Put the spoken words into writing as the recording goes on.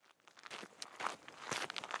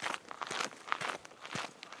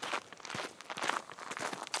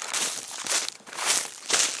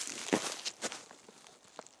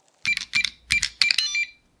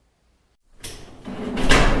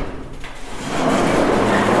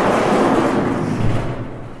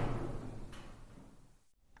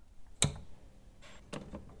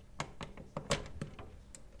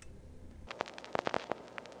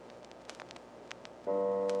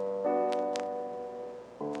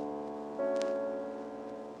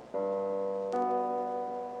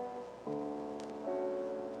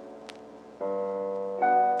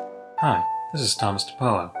This is Thomas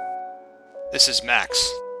DePaulo. This is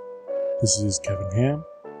Max. This is Kevin Ham.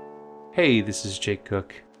 Hey, this is Jake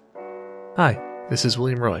Cook. Hi, this is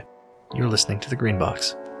William Roy. You're listening to The Green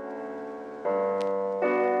Box.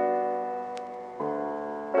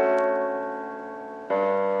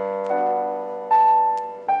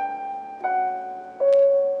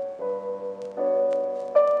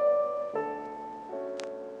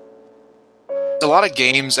 There's a lot of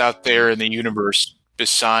games out there in the universe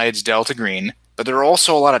besides Delta Green, but there are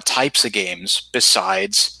also a lot of types of games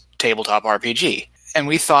besides tabletop RPG. And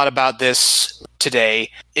we thought about this today.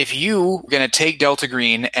 If you were going to take Delta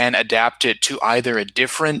Green and adapt it to either a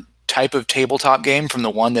different type of tabletop game from the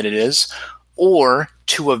one that it is, or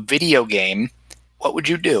to a video game, what would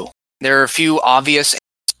you do? There are a few obvious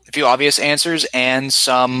answers and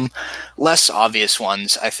some less obvious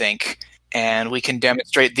ones, I think. And we can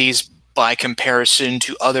demonstrate these by comparison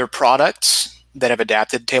to other products that have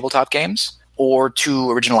adapted tabletop games or to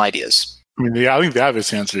original ideas. I mean, I think the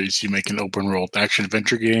obvious answer is you make an open world action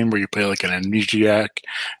adventure game where you play like an amnesiac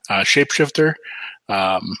shapeshifter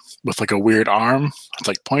with like a weird arm. It's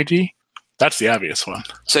like pointy. That's the obvious one.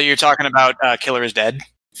 So you're talking about Killer is Dead?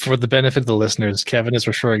 For the benefit of the listeners, Kevin is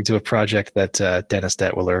referring to a project that Dennis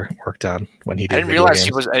Detwiller worked on when he did. I didn't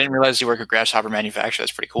realize he worked at Grasshopper Manufacturer.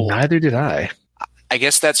 That's pretty cool. Neither did I. I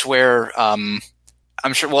guess that's where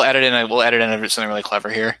I'm sure we'll edit in something really clever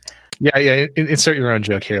here. Yeah. Insert your own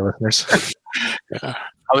joke here, listeners. Yeah.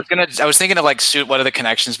 I was thinking of like what are the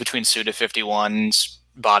connections between Suda 51's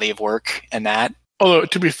body of work and that? Although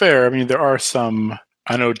to be fair, I mean there are some.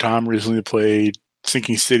 I know Tom recently played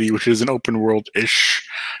Sinking City, which is an open world-ish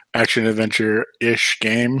action adventure-ish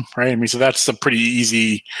game, right? I mean, so that's a pretty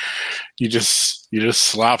easy. You just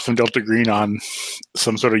slap some Delta Green on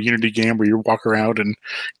some sort of Unity game where you walk around and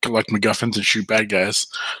collect MacGuffins and shoot bad guys,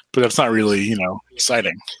 but that's not really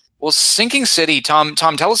exciting. Well, Sinking City, Tom,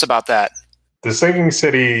 tell us about that. The Sinking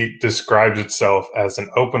City describes itself as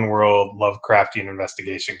an open world Lovecraftian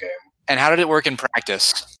investigation game. And how did it work in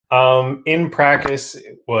practice? In practice,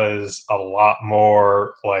 it was a lot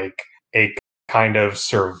more like a kind of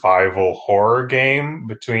survival horror game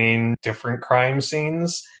between different crime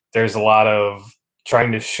scenes. There's a lot of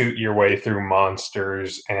trying to shoot your way through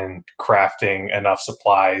monsters and crafting enough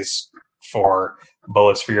supplies for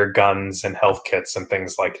bullets for your guns and health kits and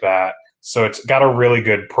things like that. So it's got a really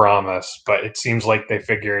good promise, but it seems like they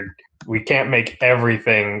figured we can't make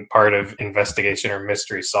everything part of investigation or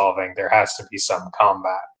mystery solving. There has to be some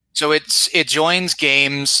combat. So it joins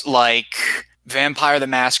games like Vampire the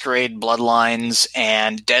Masquerade Bloodlines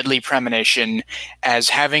and Deadly Premonition as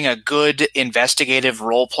having a good investigative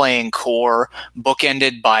role-playing core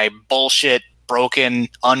bookended by bullshit, broken,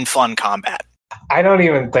 unfun combat. I don't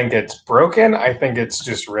even think it's broken. I think it's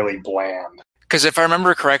just really bland. Because if I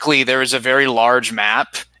remember correctly, there is a very large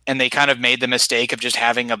map, and they kind of made the mistake of just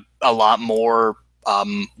having a lot more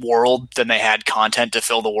world than they had content to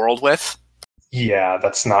fill the world with. Yeah,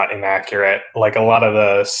 that's not inaccurate. Like a lot of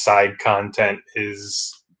the side content is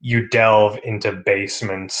you delve into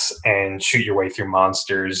basements and shoot your way through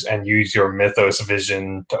monsters and use your mythos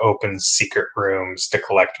vision to open secret rooms to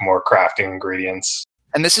collect more crafting ingredients.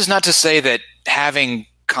 And this is not to say that having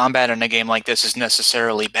combat in a game like this is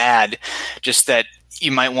necessarily bad, just that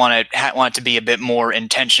you might want it to be a bit more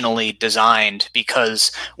intentionally designed,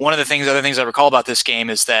 because other things I recall about this game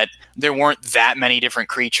is that there weren't that many different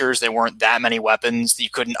creatures, there weren't that many weapons, you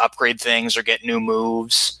couldn't upgrade things or get new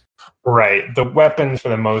moves. Right. The weapons, for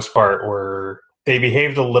the most part, they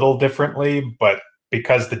behaved a little differently, but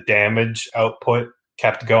because the damage output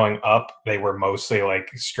kept going up, they were mostly like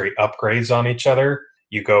straight upgrades on each other.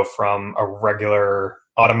 You go from a regular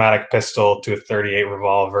automatic pistol to a .38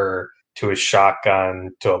 revolver to a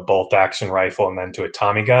shotgun to a bolt-action rifle and then to a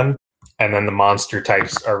Tommy gun. And then the monster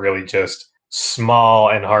types are really just small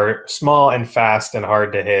and fast and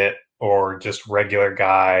hard to hit, or just regular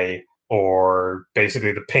guy, or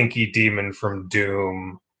basically the pinky demon from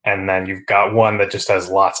Doom. And then you've got one that just has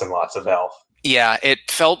lots and lots of health. Yeah, it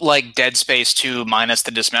felt like Dead Space 2 minus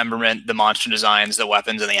the dismemberment, the monster designs, the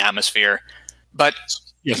weapons, and the atmosphere. But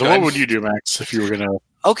yeah, so what would you do, Max, if you were going to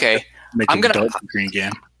make a Delta Green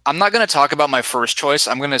game? I'm not going to talk about my first choice.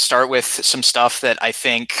 I'm going to start with some stuff that I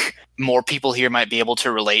think more people here might be able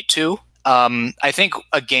to relate to. I think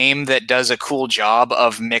a game that does a cool job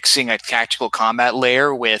of mixing a tactical combat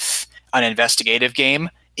layer with an investigative game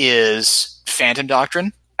is Phantom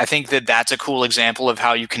Doctrine. I think that that's a cool example of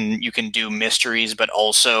how you can do mysteries, but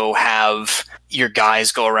also have your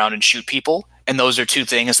guys go around and shoot people. And those are two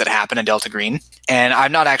things that happen in Delta Green. And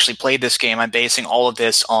I've not actually played this game. I'm basing all of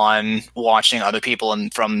this on watching other people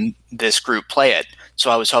from this group play it.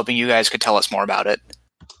 so I was hoping you guys could tell us more about it.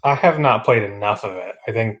 I have not played enough of it.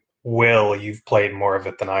 I think, Will, you've played more of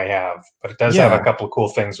it than I have, but it does have a couple of cool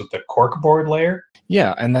things with the corkboard layer.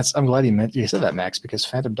 Yeah, and I'm glad you said that, Max, because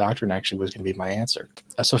Phantom Doctrine actually was going to be my answer.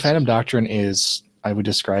 So Phantom Doctrine is, I would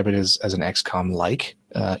describe it as an XCOM-like.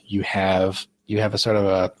 You have a sort of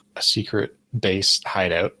a secret base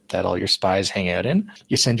hideout that all your spies hang out in.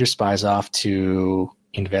 You send your spies off to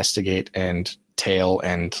investigate and tail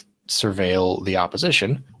and surveil the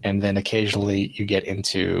opposition, and then occasionally you get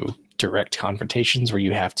into direct confrontations where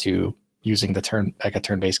you have to, using the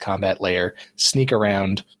turn-based combat layer, sneak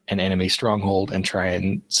around an enemy stronghold and try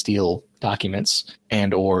and steal documents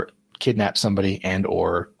and or kidnap somebody and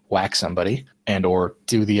or whack somebody and or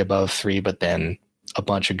do the above three, but then a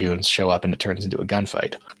bunch of goons show up and it turns into a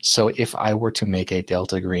gunfight. So if I were to make a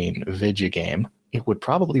Delta Green Vidya game, it would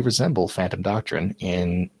probably resemble Phantom Doctrine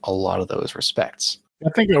in a lot of those respects. I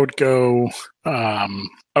think I would go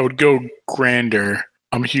grander.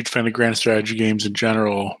 I'm a huge fan of grand strategy games in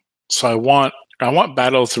general. So I want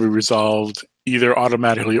battles to be resolved either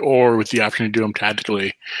automatically or with the option to do them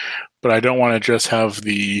tactically. But I don't want to just have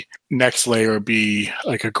the next layer be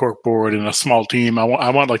like a corkboard and a small team. I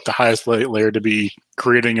want like the highest layer to be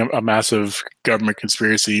creating a massive government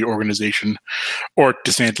conspiracy organization, or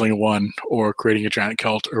dismantling one, or creating a giant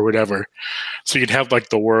cult or whatever. So you could have like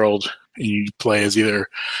the world, and you play as either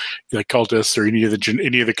like cultists or any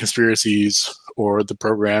of the conspiracies or the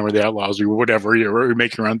program or the outlaws or whatever. You're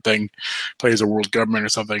making your own thing, play as a world government or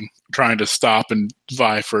something, trying to stop and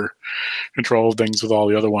vie for control of things with all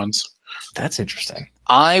the other ones. That's interesting.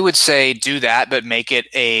 I would say do that, but make it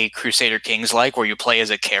a Crusader Kings-like, where you play as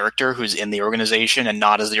a character who's in the organization and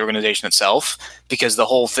not as the organization itself, because the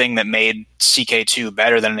whole thing that made CK2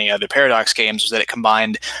 better than any other Paradox games was that it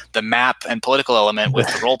combined the map and political element with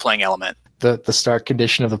the role-playing element. The start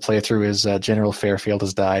condition of the playthrough is General Fairfield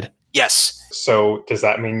has died. Yes. So does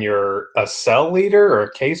that mean you're a cell leader or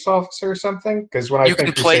a case officer or something? Because when you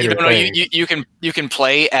can play, you can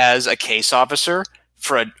play as a case officer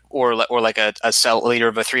or like a cell leader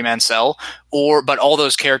of a 3-man cell, but all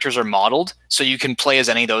those characters are modeled, so you can play as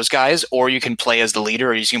any of those guys, or you can play as the leader,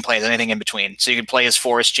 or you can play as anything in between. So you can play as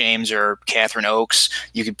Forrest James or Catherine Oakes.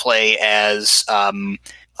 You could play as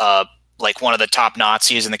like one of the top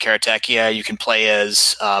Nazis in the Karateka. You can play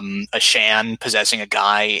as a Shan possessing a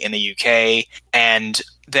guy in the UK, and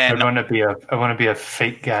then I want to be a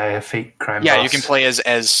fake guy, a fake crime. Yeah, boss. you can play as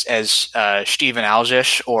Steven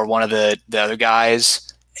Algish or one of the other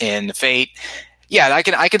guys in Fate. Yeah,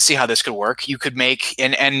 I can see how this could work. You could make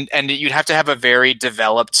and you'd have to have a very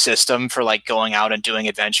developed system for like going out and doing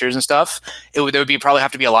adventures and stuff. There would probably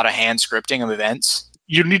have to be a lot of hand scripting of events.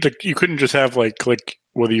 You couldn't just have like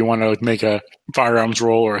whether you want to make a firearms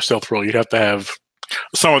roll or a stealth roll. You'd have to have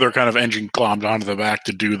some other kind of engine glommed onto the back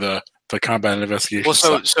to do the combat and investigation.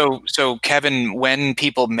 Well, so Kevin, when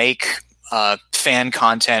people make fan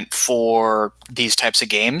content for these types of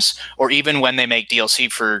games, or even when they make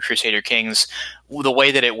DLC for Crusader Kings, the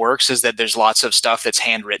way that it works is that there's lots of stuff that's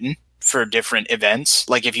handwritten for different events.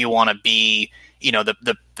 Like if you want to be,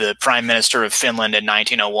 the Prime Minister of Finland in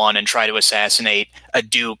 1901 and try to assassinate a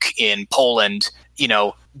duke in Poland,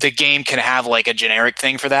 the game can have like a generic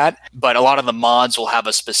thing for that, but a lot of the mods will have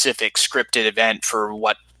a specific scripted event for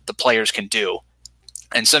what the players can do.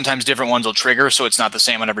 And sometimes different ones will trigger, so it's not the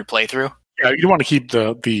same on every playthrough. Yeah, you want to keep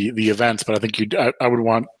the events, but I think I wouldn't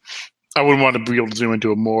want to be able to zoom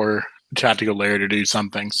into a more tactical layer to do some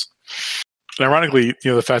things. And ironically,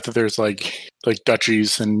 the fact that there's like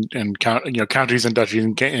duchies and counties and duchies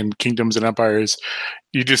and kingdoms and empires,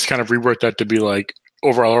 you just kind of rework that to be like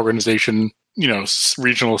overall organization,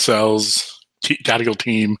 regional cells, tactical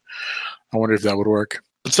team. I wonder if that would work.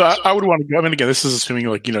 So I would want to. I mean, again, this is assuming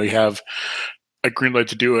you have a green light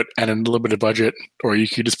to do it and a little bit of budget, or you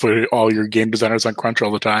could just put all your game designers on crunch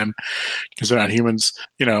all the time because they're not humans.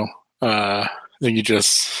 Then you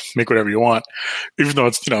just make whatever you want, even though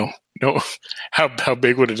it's how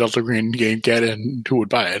big would a Delta Green game get and who would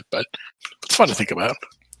buy it? But it's fun to think about.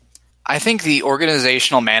 I think the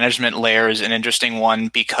organizational management layer is an interesting one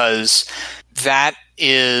because that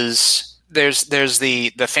is there's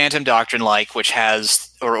the Phantom Doctrine which has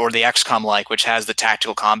or the XCOM which has the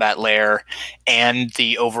tactical combat layer and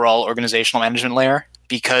the overall organizational management layer,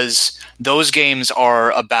 because those games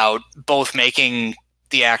are about both making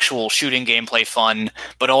the actual shooting gameplay fun,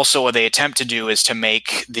 but also what they attempt to do is to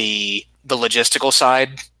make the logistical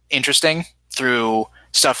side interesting through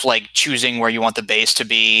stuff like choosing where you want the base to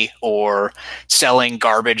be or selling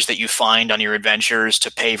garbage that you find on your adventures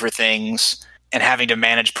to pay for things and having to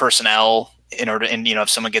manage personnel in order, and if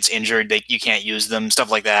someone gets injured, you can't use them,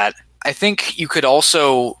 stuff like that. I think you could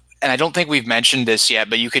also, and I don't think we've mentioned this yet,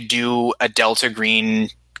 but you could do a Delta Green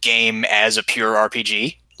game as a pure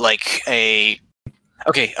RPG, like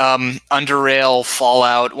Underrail,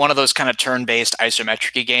 Fallout, one of those kind of turn-based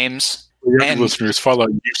isometric games. For your listeners, Fallout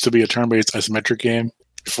used to be a turn-based isometric game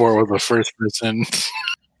before it was the first person.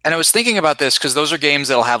 And I was thinking about this because those are games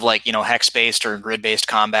that'll have like, hex-based or grid-based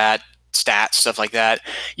combat, stats, stuff like that.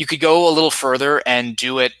 You could go a little further and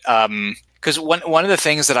do it because one of the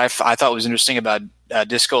things that I thought was interesting about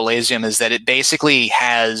Disco Elysium is that it basically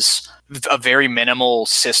has a very minimal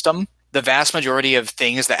system. The vast majority of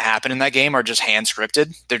things that happen in that game are just hand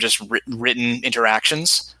scripted. They're just written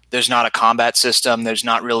interactions. There's not a combat system. There's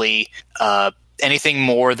not really anything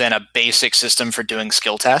more than a basic system for doing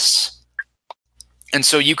skill tests. And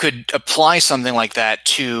so you could apply something like that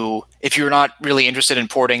to, if you're not really interested in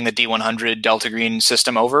porting the D100 Delta Green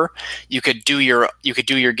system over, you could do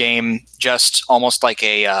your game just almost like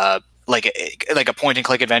a point and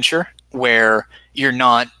click adventure where you're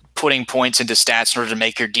not putting points into stats in order to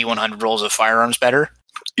make your D100 rolls of firearms better.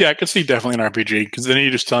 Yeah, I could see definitely an RPG because then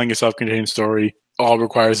you're just telling a self-contained story. All it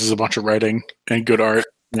requires is a bunch of writing and good art,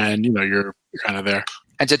 and you're kind of there.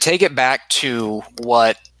 And to take it back to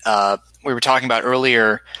what we were talking about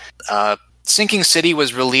earlier, Sinking City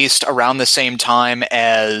was released around the same time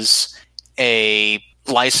as a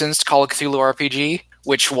licensed Call of Cthulhu RPG,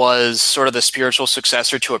 which was sort of the spiritual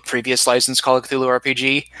successor to a previous licensed Call of Cthulhu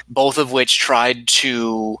RPG, both of which tried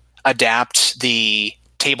to adapt the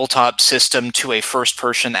tabletop system to a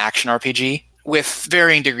first-person action RPG with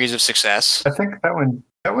varying degrees of success. I think that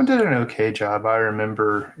one did an okay job. I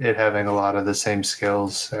remember it having a lot of the same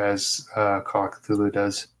skills as Call of Cthulhu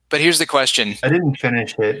does. But here's the question. I didn't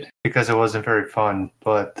finish it because it wasn't very fun,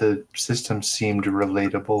 but the system seemed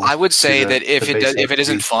relatable. I would say that if it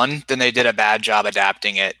isn't fun, then they did a bad job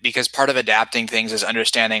adapting it, because part of adapting things is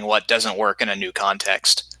understanding what doesn't work in a new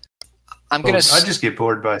context. I just get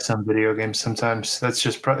bored by some video games sometimes. That's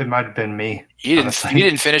just it might have been me. You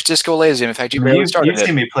didn't finish Disco Elysium. In fact, you barely started it. You've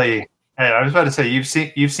seen me play. Hey, I was about to say you've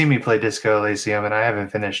seen me play Disco Elysium, and I haven't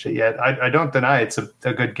finished it yet. I don't deny it's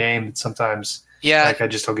a good game, but sometimes. Yeah, I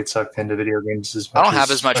just don't get sucked into video games as much. I don't have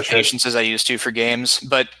as much patience as I used to for games,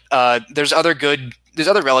 but there's other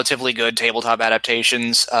relatively good tabletop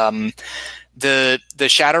adaptations. The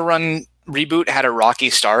Shadowrun reboot had a rocky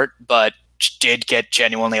start, but did get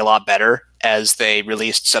genuinely a lot better as they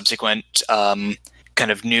released subsequent kind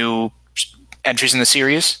of new entries in the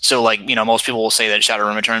series. So, most people will say that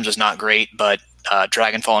Shadowrun Returns is not great, but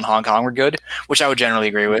Dragonfall and Hong Kong were good, which I would generally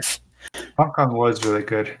agree with. Hong Kong was really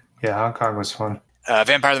good. Yeah, Hong Kong was fun.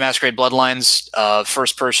 Vampire the Masquerade Bloodlines,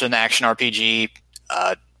 first-person action RPG,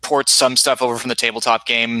 ports some stuff over from the tabletop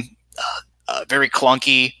game. Very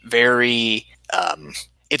clunky, very...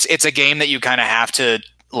 It's a game that you kind of have to,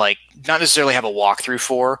 not necessarily have a walkthrough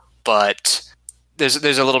for, but there's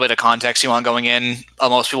a little bit of context you want going in.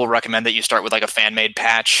 Most people recommend that you start with, a fan-made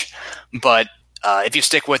patch, but if you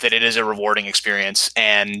stick with it, it is a rewarding experience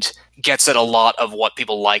and gets at a lot of what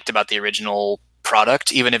people liked about the original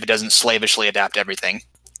product, even if it doesn't slavishly adapt everything.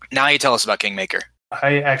 Now you tell us about Kingmaker.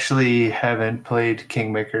 I actually haven't played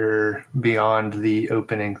Kingmaker beyond the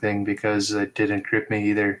opening thing because it didn't grip me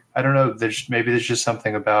either. I don't know, there's just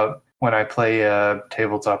something about when I play a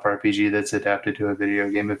tabletop RPG that's adapted to a video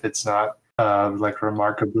game, if it's not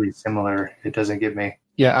remarkably similar, it doesn't get me.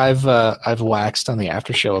 Yeah, I've waxed on the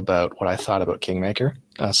after show about what I thought about Kingmaker,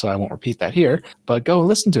 so I won't repeat that here, but go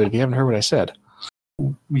listen to it if you haven't heard what I said.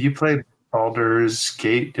 You played Baldur's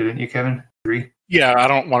Gate, didn't you, Kevin? 3? Yeah, I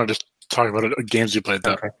don't want to just talk about games you played,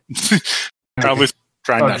 though. Okay. Probably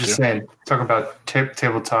trying not to. Just saying, talk about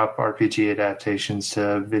tabletop RPG adaptations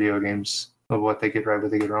to video games, of what they get right, what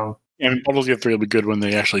they get wrong. Yeah, Baldur's Gate 3 will be good when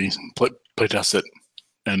they actually play test it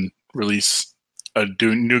and release a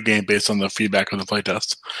new game based on the feedback of the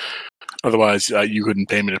playtest. Otherwise, you couldn't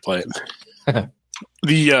pay me to play it.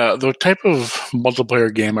 The type of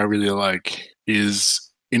multiplayer game I really like is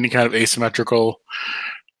any kind of asymmetrical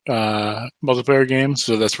multiplayer game.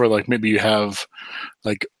 So that's where maybe you have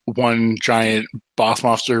one giant boss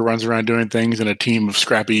monster who runs around doing things and a team of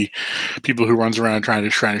scrappy people who runs around trying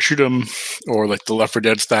to shoot them, or the Left 4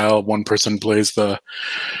 Dead style, one person plays the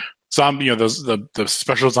zombie, the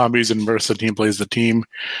special zombies, and the rest of the team plays the team.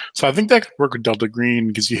 So I think that could work with Delta Green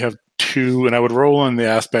because you have two, and I would roll in the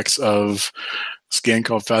aspects of this game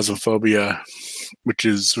called Phasmophobia, which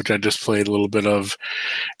I just played a little bit of,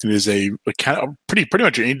 and is a kind of pretty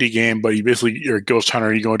much an indie game, but you're a ghost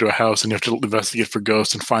hunter. You go into a house and you have to investigate for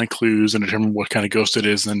ghosts and find clues and determine what kind of ghost it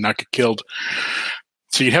is, and then not get killed.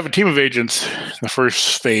 So you'd have a team of agents. The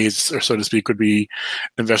first phase, or so to speak, would be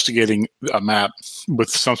investigating a map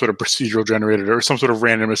with some sort of procedural generator or some sort of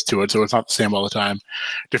randomness to it, so it's not the same all the time.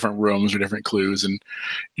 Different rooms or different clues, and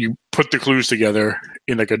you put the clues together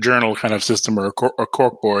in like a journal kind of system or a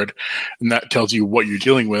cork board, and that tells you what you're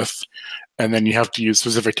dealing with. And then you have to use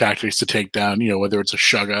specific tactics to take down, whether it's a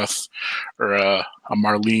Shoggoth or a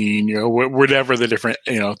Marlene, whatever the different,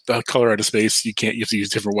 the color out of space, you have to use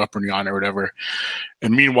different weaponry on or whatever.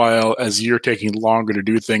 And meanwhile, as you're taking longer to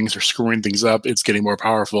do things or screwing things up, it's getting more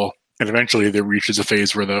powerful. And eventually there reaches a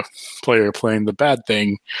phase where the player playing the bad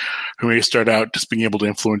thing, who may start out just being able to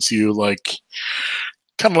influence you, like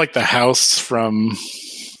kind of like the house from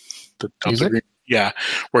the Music? Yeah,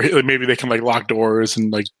 where maybe they can like lock doors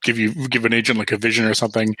and like give an agent like a vision or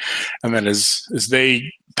something, and then as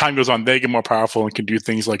time goes on, they get more powerful and can do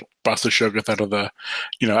things like bust a Shoggoth out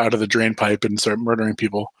of the drain pipe and start murdering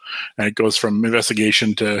people, and it goes from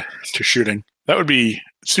investigation to shooting. That would be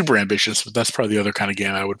super ambitious, but that's probably the other kind of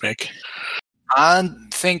game I would make. I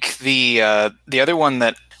think the other one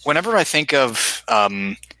that whenever I think of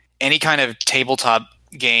any kind of tabletop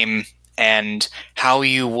game and how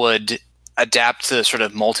you would adapt the sort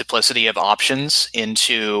of multiplicity of options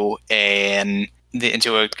into a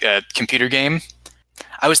computer game,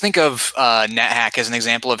 I always think of NetHack as an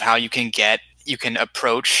example of how you can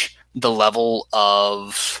approach the level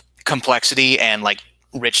of complexity and like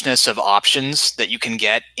richness of options that you can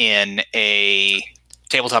get in a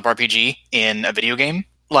tabletop RPG in a video game.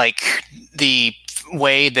 Like the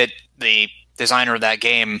way that the designer of that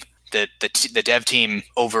game, the dev team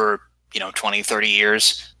over 20, 30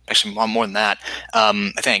 years, actually more than that,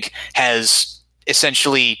 I think, has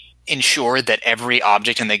essentially ensured that every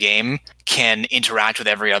object in the game can interact with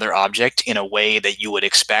every other object in a way that you would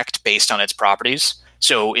expect based on its properties.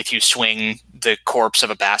 So if you swing the corpse of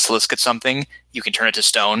a basilisk at something, you can turn it to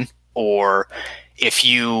stone. Or if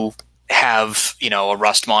you have, a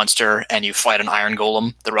rust monster and you fight an iron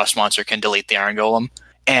golem, the rust monster can delete the iron golem.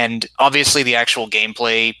 And obviously the actual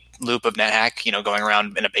gameplay loop of NetHack, going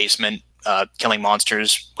around in a basement, killing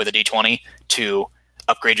monsters with a D20 to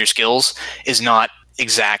upgrade your skills is not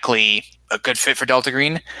exactly a good fit for Delta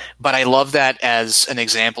Green, but I love that as an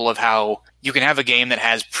example of how you can have a game that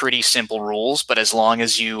has pretty simple rules, but as long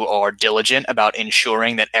as you are diligent about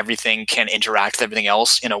ensuring that everything can interact with everything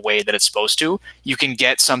else in a way that it's supposed to, you can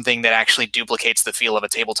get something that actually duplicates the feel of a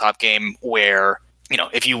tabletop game where,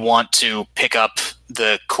 if you want to pick up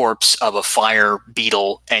the corpse of a fire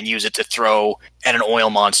beetle and use it to throw at an oil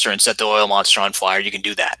monster and set the oil monster on fire, you can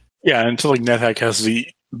do that. Yeah, and so like NetHack has the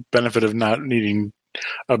benefit of not needing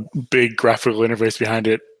a big graphical interface behind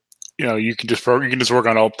it. You can just work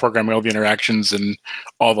on programming all the interactions and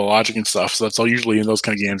all the logic and stuff. So that's all usually in those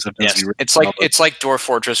kind of games. Yes. It's like Dwarf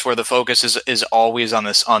Fortress, where the focus is always on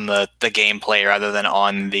the gameplay rather than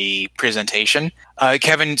on the presentation.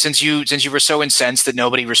 Kevin, since you were so incensed that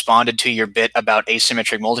nobody responded to your bit about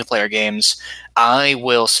asymmetric multiplayer games, I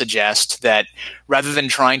will suggest that rather than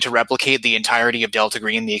trying to replicate the entirety of Delta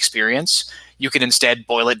Green, the experience, you could instead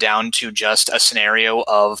boil it down to just a scenario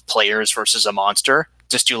of players versus a monster.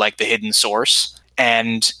 Just do like the hidden source.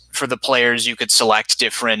 And for the players, you could select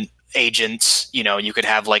different agents. You could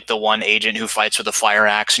have like the one agent who fights with a fire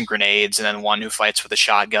axe and grenades, and then one who fights with a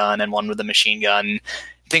shotgun and one with a machine gun,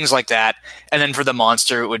 things like that. And then for the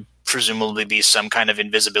monster, it would presumably be some kind of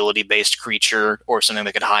invisibility-based creature or something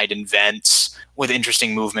that could hide in vents with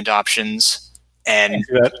interesting movement options. And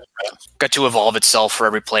got to evolve itself for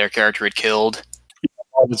every player character it killed.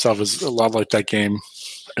 Evolve itself is a lot like that game,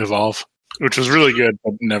 Evolve, which was really good,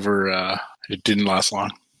 but never. It didn't last long.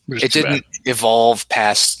 It didn't evolve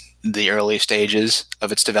past the early stages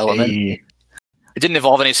of its development. It didn't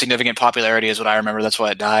evolve any significant popularity, is what I remember. That's why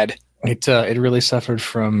it died. It really suffered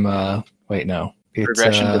from.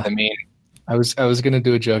 Regression to the mean. I was going to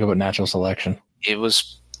do a joke about natural selection. It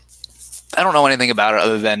was. I don't know anything about it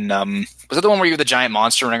other than was it the one where you were the giant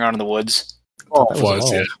monster running around in the woods? Evolve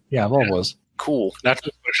was. Evolve was cool.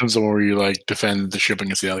 Natural selection is the one where you like defend the ship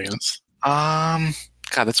against the aliens. God,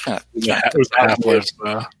 that's kind of. It was Half-Life.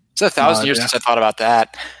 It's 1,000 years since I thought about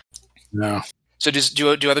that. No. So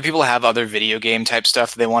do other people have other video game type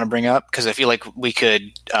stuff that they want to bring up? Because I feel like we could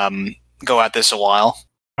go at this a while.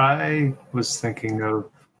 I was thinking of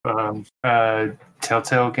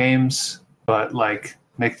Telltale games, but like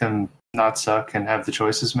make them not suck and have the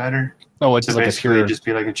choices matter. Oh, it's so like basically just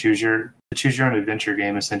be like a choose your own adventure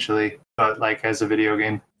game essentially, but like as a video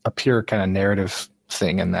game. A pure kind of narrative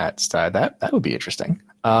thing in that style. That would be interesting.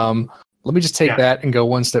 Let me just take that and go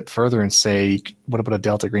one step further and say, what about a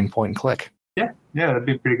Delta Green point and click? Yeah, that'd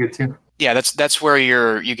be pretty good too. Yeah, that's where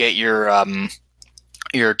you get your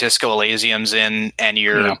Disco Elysiums in and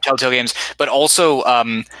your Telltale games. But also,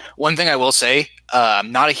 one thing I will say,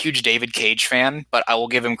 I'm not a huge David Cage fan, but I will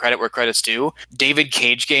give him credit where credit's due. David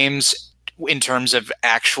Cage games, in terms of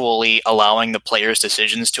actually allowing the player's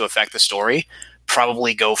decisions to affect the story,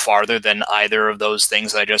 probably go farther than either of those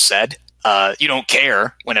things that I just said. You don't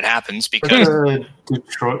care when it happens because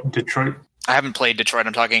Detroit. I haven't played Detroit.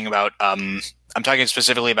 I'm talking about I'm talking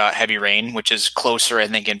specifically about Heavy Rain, which is closer, I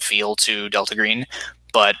think, in feel to Delta Green.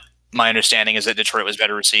 But my understanding is that Detroit was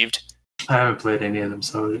better received. I haven't played any of them,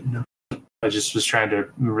 so no. I just was trying to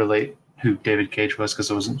relate who David Cage was because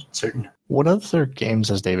I wasn't certain. What other games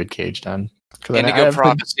has David Cage done? Indigo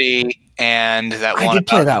Prophecy and that one. I did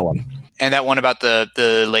play that one. And that one about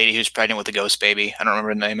the lady who's pregnant with a ghost baby. I don't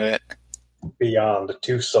remember the name of it. Beyond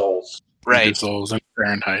Two Souls. Right. 2 Souls and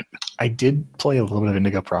Fahrenheit. I did play a little bit of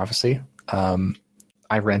Indigo Prophecy.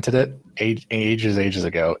 I rented it ages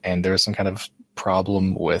ago, and there was some kind of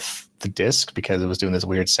problem with the disc because it was doing this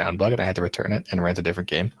weird sound bug, and I had to return it and rent a different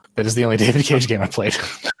game. That is the only David Cage game I played.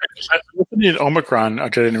 I did Omicron,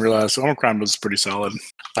 which I didn't realize. Omicron was pretty solid.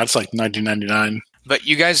 That's like 1999. But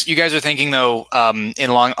you guys are thinking though,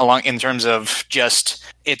 in terms of just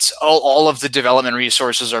it's all of the development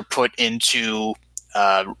resources are put into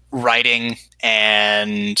writing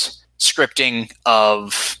and scripting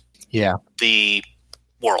of the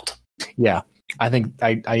world. Yeah, I think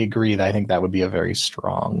I agree. I think that would be a very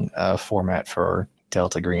strong format for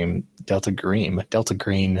Delta Green,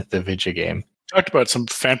 the video game. Talked about some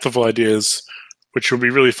fanciful ideas, which would be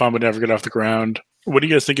really fun but never get off the ground. What do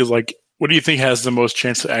you guys think is like? What do you think has the most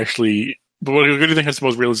chance to actually? What do you think has the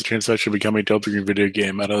most realistic chance to actually become a Delta Green video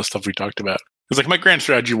game out of the stuff we talked about? Because like my Grand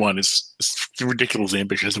Strategy 1 is ridiculously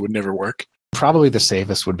ambitious; it would never work. Probably the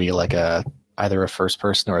safest would be like either a first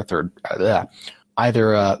person or a third,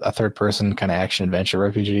 either a third person kind of action adventure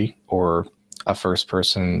RPG or a first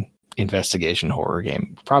person investigation horror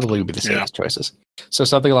game. Probably would be the safest choices. So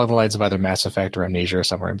something along the lines of either Mass Effect or Amnesia or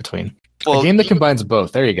somewhere in between. A game that combines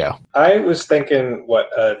both. There you go. I was thinking what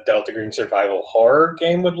a Delta Green survival horror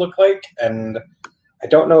game would look like, and I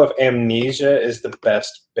don't know if Amnesia is the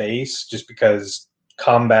best base, just because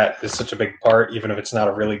combat is such a big part, even if it's not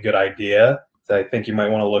a really good idea. So I think you might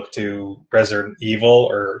want to look to Resident Evil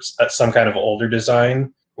or some kind of older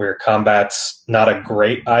design where combat's not a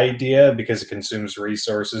great idea because it consumes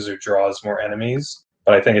resources or draws more enemies.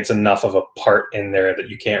 But I think it's enough of a part in there that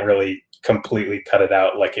you can't really completely cut it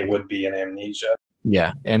out like it would be in Amnesia.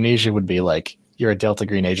 Yeah, Amnesia would be like you're a Delta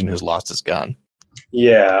Green agent who's lost his gun.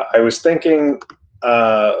 Yeah, I was thinking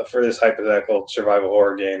for this hypothetical survival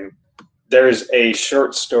horror game, there's a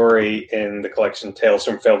short story in the collection Tales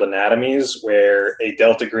from Failed Anatomies where a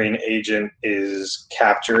Delta Green agent is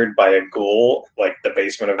captured by a ghoul, like the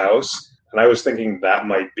basement of a house. And I was thinking that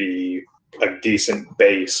might be a decent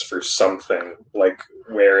base for something, like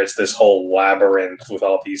where it's this whole labyrinth with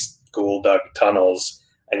all these ghoul dug tunnels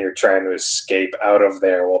and you're trying to escape out of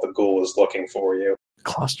there while the ghoul is looking for you.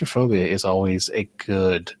 Claustrophobia is always a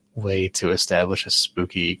good way to establish a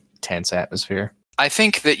spooky, tense atmosphere. I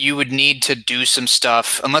think that you would need to do some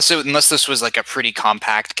stuff, unless this was like a pretty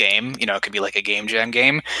compact game, it could be like a game jam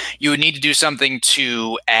game, you would need to do something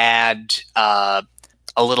to add a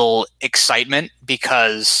little excitement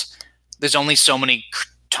because there's only so many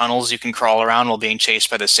tunnels you can crawl around while being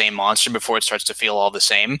chased by the same monster before it starts to feel all the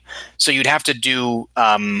same. So you'd have to do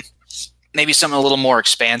maybe something a little more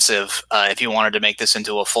expansive if you wanted to make this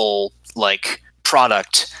into a full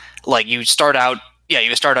product. Like you start out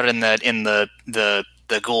in the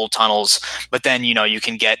ghoul tunnels, but then you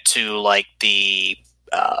can get to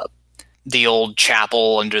the old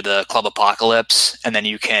chapel under the Club Apocalypse, and then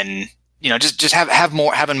you can just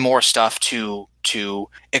having more stuff to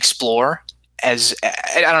explore. As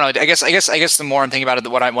I don't know, I guess the more I'm thinking about it,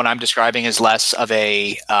 what I'm describing is less of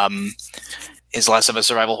a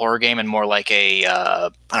survival horror game and more like a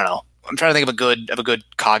I don't know. I'm trying to think of a good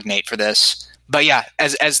cognate for this. But yeah,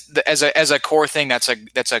 as a core thing, that's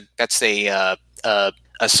a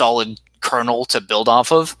solid kernel to build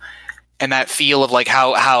off of, and that feel of like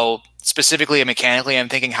how specifically and mechanically, I'm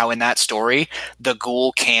thinking how in that story the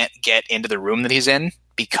ghoul can't get into the room that he's in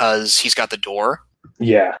because he's got the door.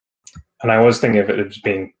 Yeah, and I was thinking of it as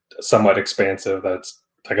being somewhat expansive. That's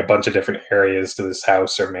like a bunch of different areas to this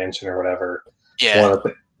house or mansion or whatever. Yeah.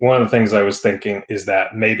 One of the things I was thinking is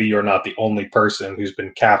that maybe you're not the only person who's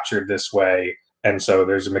been captured this way. And so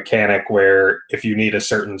there's a mechanic where if you need a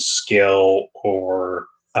certain skill or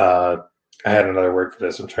I had another word for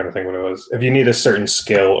this. I'm trying to think what it was. If you need a certain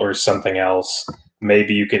skill or something else,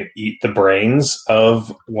 maybe you can eat the brains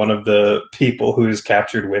of one of the people who is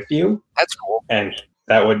captured with you. That's cool. And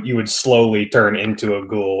you would slowly turn into a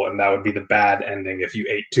ghoul, and that would be the bad ending if you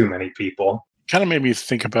ate too many people. Kind of made me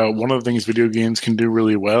think about one of the things video games can do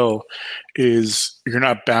really well is you're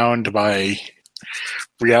not bound by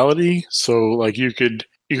reality. So like you could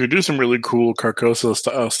do some really cool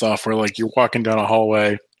Carcosa stuff where like you're walking down a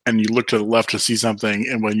hallway and you look to the left to see something,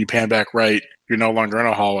 and when you pan back right, you're no longer in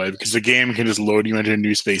a hallway because the game can just load you into a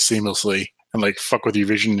new space seamlessly and like fuck with your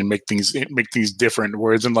vision and make things different.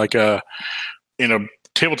 Whereas in a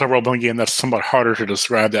tabletop role-playing game, that's somewhat harder to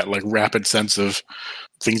describe, that like rapid sense of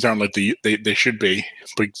things aren't like they should be.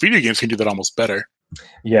 But video games can do that almost better.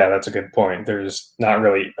 Yeah, that's a good point. There's not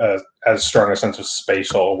really as strong a sense of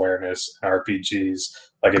spatial awareness in RPGs.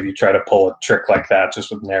 Like if you try to pull a trick like that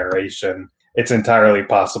just with narration, it's entirely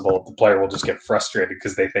possible the player will just get frustrated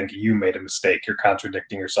because they think you made a mistake. You're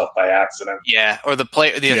contradicting yourself by accident. Yeah, or the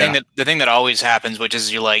thing that always happens, which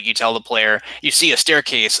is you tell the player you see a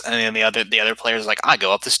staircase, and then the other player's like, I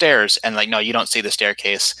go up the stairs, and like, no, you don't see the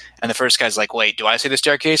staircase. And the first guy's like, wait, do I see the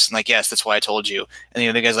staircase? And like, yes, that's why I told you. And the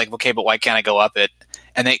other guy's like, okay, but why can't I go up it?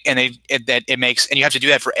 And it makes, and you have to do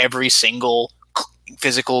that for every single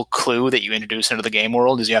physical clue that you introduce into the game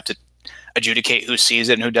world, is you have to adjudicate who sees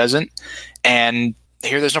it and who doesn't. And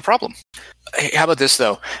here there's no problem. Hey, how about this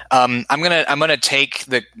though? I'm gonna take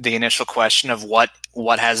the initial question of what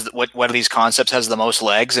of these concepts has the most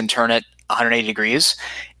legs and turn it 180 degrees.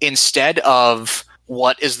 Instead of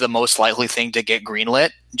what is the most likely thing to get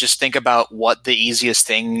greenlit, just think about what the easiest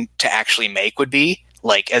thing to actually make would be,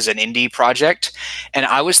 like as an indie project. And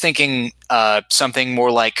I was thinking something more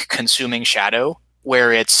like Consuming Shadow,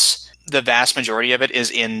 where it's the vast majority of it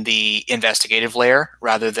is in the investigative layer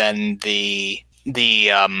rather than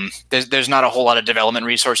there's not a whole lot of development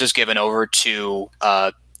resources given over to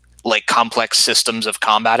like complex systems of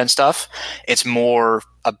combat and stuff. It's more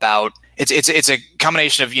about it's a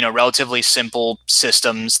combination of relatively simple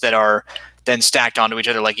systems that are then stacked onto each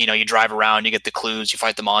other. Like you drive around, you get the clues, you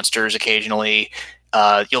fight the monsters occasionally.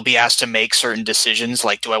 You'll be asked to make certain decisions,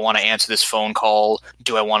 like, do I want to answer this phone call?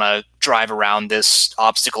 Do I want to drive around this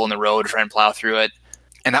obstacle in the road, try and plow through it?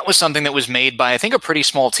 And that was something that was made by, I think, a pretty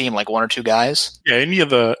small team, like one or two guys. Yeah, any of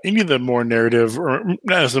the more narrative, or not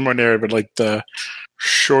necessarily more narrative, but like the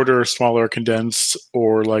shorter, smaller, condensed,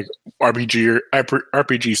 or like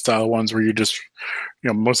RPG style ones where you just,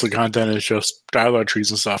 most of the content is just dialogue trees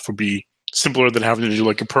and stuff, would be simpler than having to do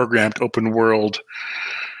like a programmed open world,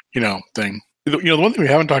 thing. The one thing we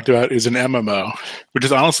haven't talked about is an MMO, which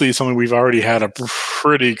is honestly something we've already had a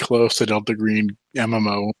pretty close to Delta Green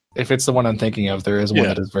MMO. If it's the one I'm thinking of, there is one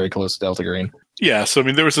that is very close to Delta Green. Yeah, so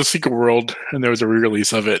there was a Secret World, and there was a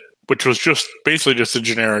re-release of it, which was basically just a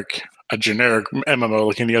generic MMO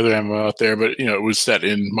like any other MMO out there, but it was set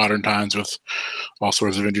in modern times with all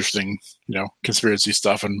sorts of interesting, conspiracy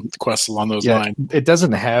stuff and quests along those lines. It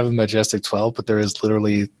doesn't have Majestic 12, but there is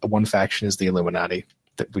literally one faction is the Illuminati,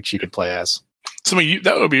 which you could play as. So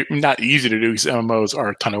that would be not easy to do because MMOs are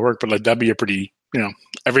a ton of work, but like that'd be a pretty,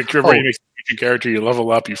 everybody makes a character, you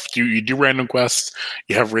level up, you do random quests,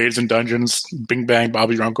 you have raids and dungeons, bing bang,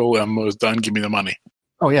 Bobby your uncle, MMO is done, give me the money.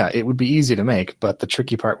 Oh yeah, it would be easy to make, but the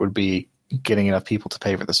tricky part would be getting enough people to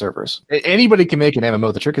pay for the servers. Anybody can make an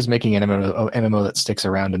MMO. The trick is making an MMO that sticks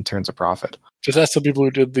around and turns a profit. Just ask the people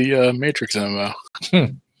who did the Matrix MMO.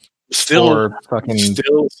 Still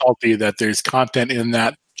salty that there's content in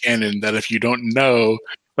that canon that if you don't know,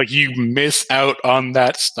 like you miss out on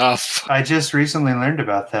that stuff. I just recently learned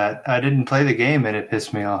about that. I didn't play the game and it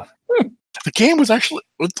pissed me off. The game was actually,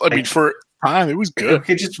 for time, it was good.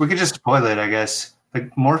 We could just spoil it, I guess.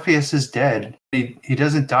 Like Morpheus is dead. He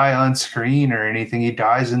doesn't die on screen or anything. He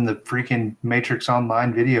dies in the freaking Matrix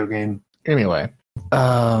Online video game. Anyway,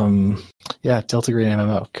 Delta Green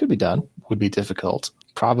MMO could be done. Would be difficult.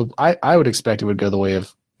 Probably, I would expect it would go the way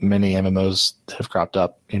of many MMOs that have cropped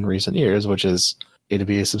up in recent years, which is it'd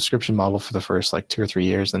be a subscription model for the first 2 or 3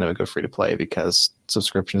 years, then it would go free to play because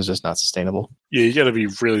subscription is just not sustainable. Yeah, you got to be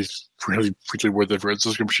really, really, really worth it for a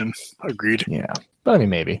subscription. Agreed. Yeah, but I mean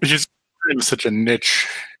maybe. It's just such a niche.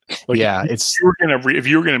 It's if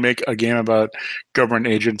you were gonna make a game about government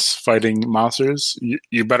agents fighting monsters,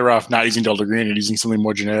 you're better off not using Delta Green and using something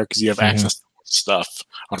more generic because you have access to stuff.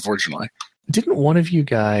 Unfortunately, didn't one of you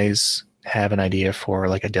guys have an idea for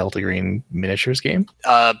a Delta Green miniatures game?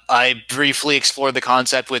 I briefly explored the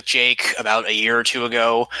concept with Jake about a year or two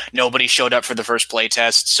ago. Nobody showed up for the first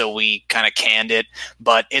playtest, so we kind of canned it,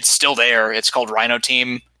 but it's still there. It's called Rhino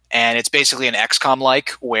Team, and it's basically an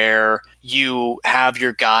XCOM-like where you have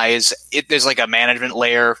your guys. There's a management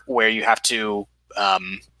layer where you have to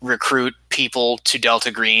recruit people to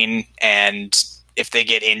Delta Green and if they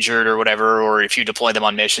get injured or whatever, or if you deploy them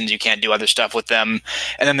on missions, you can't do other stuff with them.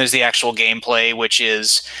 And then there's the actual gameplay, which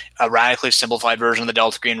is a radically simplified version of the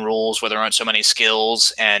Delta Green rules, where there aren't so many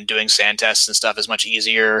skills, and doing sand tests and stuff is much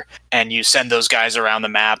easier. And you send those guys around the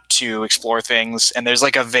map to explore things. And there's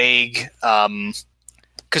like a vague,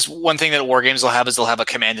 because one thing that war games will have is they'll have a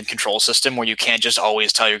command and control system where you can't just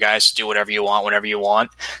always tell your guys to do whatever you want, whenever you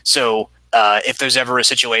want. So if there's ever a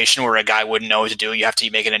situation where a guy wouldn't know what to do, you have to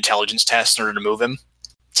make an intelligence test in order to move him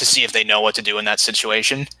to see if they know what to do in that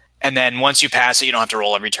situation. And then once you pass it, you don't have to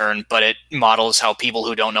roll every turn, but it models how people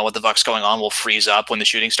who don't know what the fuck's going on will freeze up when the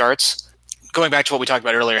shooting starts. Going back to what we talked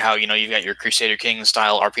about earlier, how you've got your Crusader King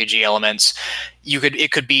style RPG elements,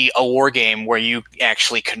 it could be a war game where you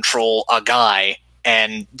actually control a guy,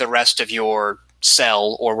 and the rest of your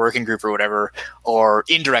cell or working group or whatever are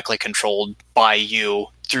indirectly controlled by you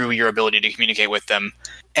through your ability to communicate with them.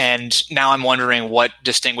 And now I'm wondering what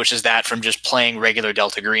distinguishes that from just playing regular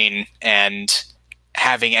Delta Green and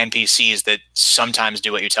having NPCs that sometimes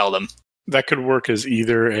do what you tell them. That could work as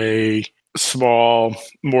either a small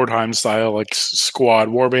Mordheim style, like squad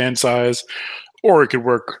warband size, or it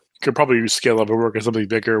could probably scale up and work as something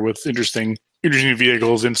bigger with interesting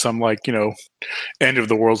vehicles in some end of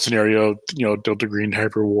the world scenario, Delta Green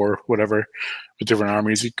Hyper War, whatever, with different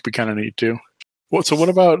armies. It could be kind of neat too. So what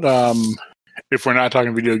about if we're not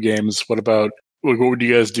talking video games? What would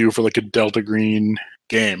you guys do for like a Delta Green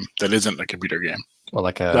game that isn't a computer game? Well,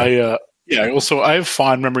 like I have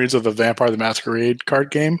fond memories of the Vampire the Masquerade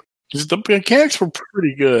card game. The mechanics were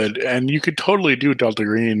pretty good, and you could totally do Delta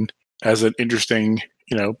Green as an interesting,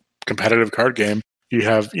 competitive card game. You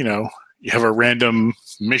have a random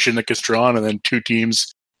mission that gets drawn, and then two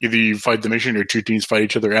teams, either you fight the mission or two teams fight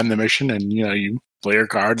each other and the mission, and you play your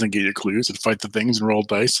cards and get your clues and fight the things and roll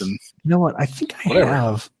dice. And you know what? I think I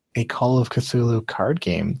have a Call of Cthulhu card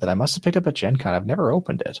game that I must have picked up at Gen Con. I've never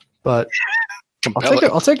opened it, but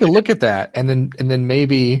I'll take a look at that, and then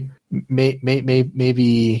maybe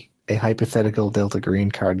a hypothetical Delta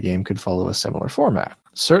Green card game could follow a similar format.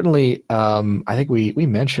 Certainly, I think we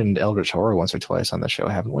mentioned Eldritch Horror once or twice on the show,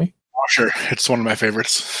 haven't we? Oh, sure. It's one of my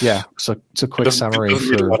favorites. Yeah. So it's a quick summary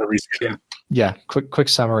quick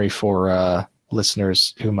summary for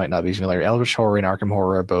listeners who might not be familiar. Eldritch Horror and Arkham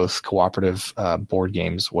Horror are both cooperative board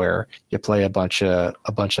games where you play a bunch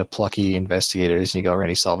of plucky investigators and you go around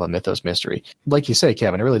and solve a mythos mystery. Like you say,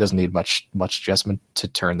 Kevin, it really doesn't need much adjustment to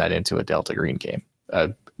turn that into a Delta Green game,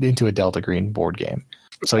 into a Delta Green board game.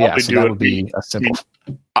 So yeah, that would be a simple.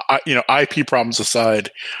 IP problems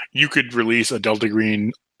aside, you could release a Delta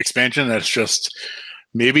Green expansion that's just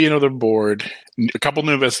maybe another board, a couple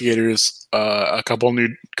new investigators, a couple new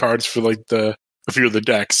cards for like a few of the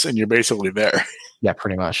decks, and you're basically there. Yeah,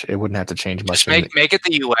 pretty much. It wouldn't have to change much. Just make it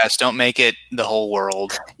the U.S. Don't make it the whole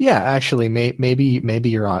world. Yeah, actually, maybe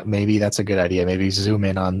you're on. Maybe that's a good idea. Maybe zoom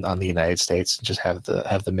in on the United States and just have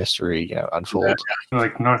the mystery unfold. Yeah.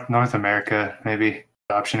 Like North America, maybe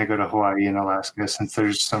the option to go to Hawaii and Alaska, since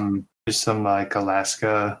there's some like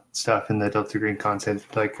Alaska stuff in the Delta Green content,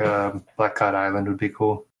 like Black Cod Island would be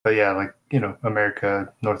cool. But yeah, like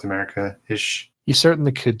America, North America ish. You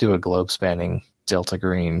certainly could do a globe spanning Delta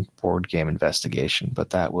Green board game investigation, but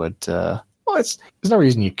that would there's no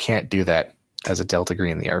reason you can't do that as a Delta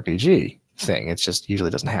Green the RPG thing. It just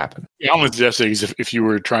usually doesn't happen. Yeah, I'm suggesting is if you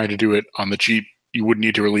were trying to do it on the cheap, you wouldn't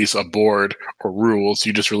need to release a board or rules.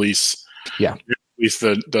 You just release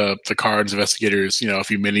the cards, investigators, a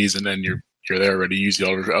few minis, and then you're there ready to use the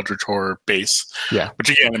Eldritch Horror base. Yeah. Which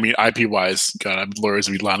again, I mean, IP wise, God, lawyers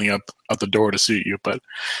would be lining up at the door to suit you, but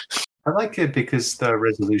I like it because the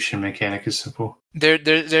resolution mechanic is simple.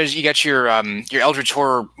 There's you got your Eldritch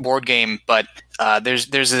Horror board game, but there's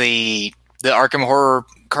the Arkham Horror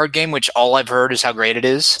card game, which all I've heard is how great it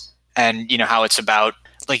is, and how it's about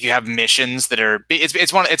like you have missions that are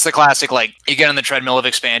it's the classic like you get on the treadmill of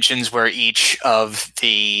expansions where each of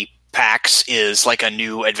the packs is like a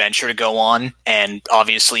new adventure to go on, and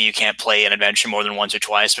obviously you can't play an adventure more than once or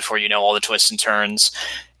twice before you know all the twists and turns,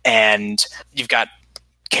 and you've got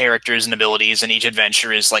characters and abilities, and each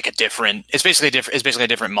adventure is like it's basically a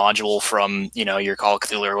different module from your Call of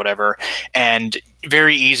Cthulhu or whatever, and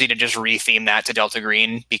very easy to just retheme that to Delta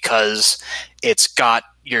Green because it's got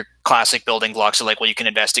your classic building blocks of like, well, you can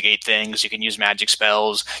investigate things, you can use magic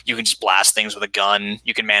spells, you can just blast things with a gun,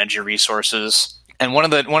 you can manage your resources. And one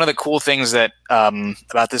of the cool things that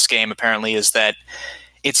about this game apparently is that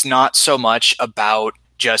it's not so much about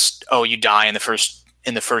just you die in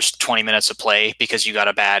the first 20 minutes of play because you got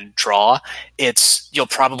a bad draw. You'll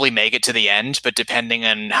probably make it to the end, but depending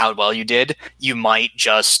on how well you did, you might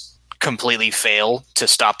just completely fail to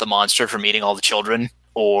stop the monster from eating all the children,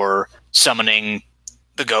 or summoning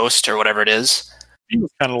the ghost or whatever it is. It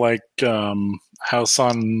was kind of like House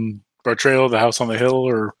on Betrayal, the House on the Hill,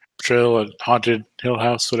 or Betrayal at Haunted Hill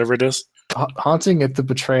House, whatever it is. Haunting at the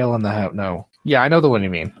Betrayal on the House. No. Yeah, I know the one you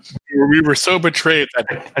mean. We were so betrayed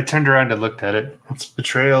that I turned around and looked at it. It's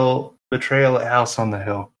Betrayal at House on the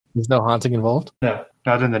Hill. There's no haunting involved? No,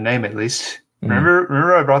 not in the name at least.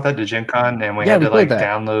 Remember I brought that to Gen Con and we had to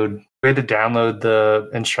download the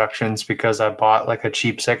instructions because I bought like a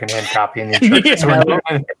cheap secondhand copy and the instructions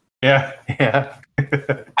were Yeah.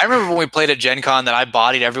 I remember when we played at Gen Con that I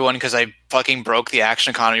bodied everyone because I fucking broke the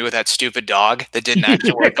action economy with that stupid dog that didn't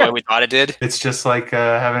actually work the way we thought it did. It's just like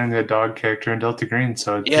having a dog character in Delta Green,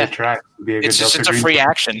 so it tracks to be a good it's Delta Green. It's a free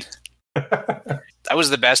action. I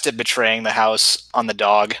was the best at betraying the house on the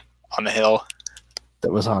dog on the hill.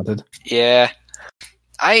 That was haunted. Yeah.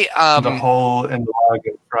 The hole in the log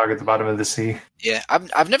and frog at the bottom of the sea. Yeah,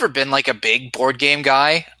 I've never been like a big board game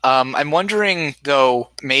guy. I'm wondering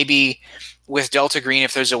though, maybe with Delta Green,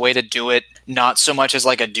 if there's a way to do it not so much as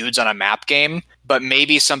like a dudes on a map game, but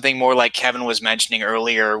maybe something more like Kevin was mentioning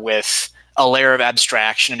earlier with a layer of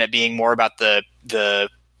abstraction and it being more about the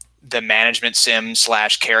management sim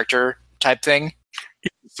 / character type thing.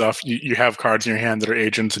 Stuff you have cards in your hand that are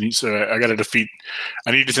agents, and I got to defeat.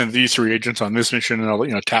 I need to send these 3 agents on this mission, and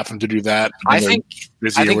I'll tap them to do that. I think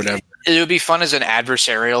it would be fun as an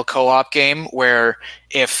adversarial co-op game where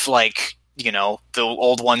if the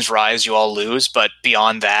old ones rise, you all lose, but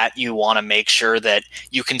beyond that, you want to make sure that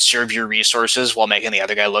you conserve your resources while making the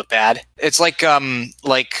other guy look bad. It's like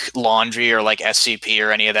Laundry or like SCP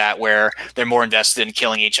or any of that, where they're more invested in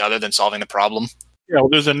killing each other than solving the problem. Yeah, well,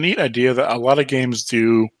 there's a neat idea that a lot of games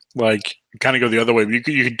do, like kind of go the other way.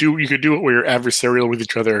 You could do it where you're adversarial with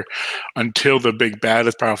each other until the big bad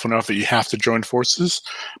is powerful enough that you have to join forces.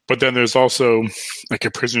 But then there's also like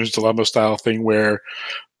a prisoner's dilemma style thing where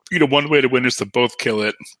one way to win is to both kill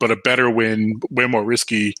it, but a better win, way more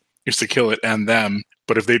risky, is to kill it and them.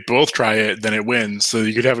 But if they both try it, then it wins. So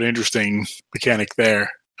you could have an interesting mechanic there.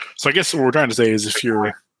 So I guess what we're trying to say is if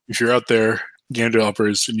you're out there, game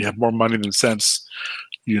developers, and you have more money than sense,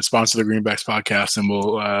 you can sponsor the Greenbacks podcast, and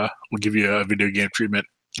we'll give you a video game treatment.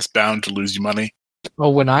 It's bound to lose you money.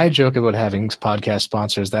 Well, when I joke about having podcast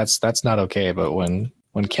sponsors, that's not okay. But when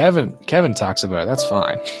Kevin talks about it, that's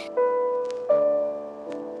fine.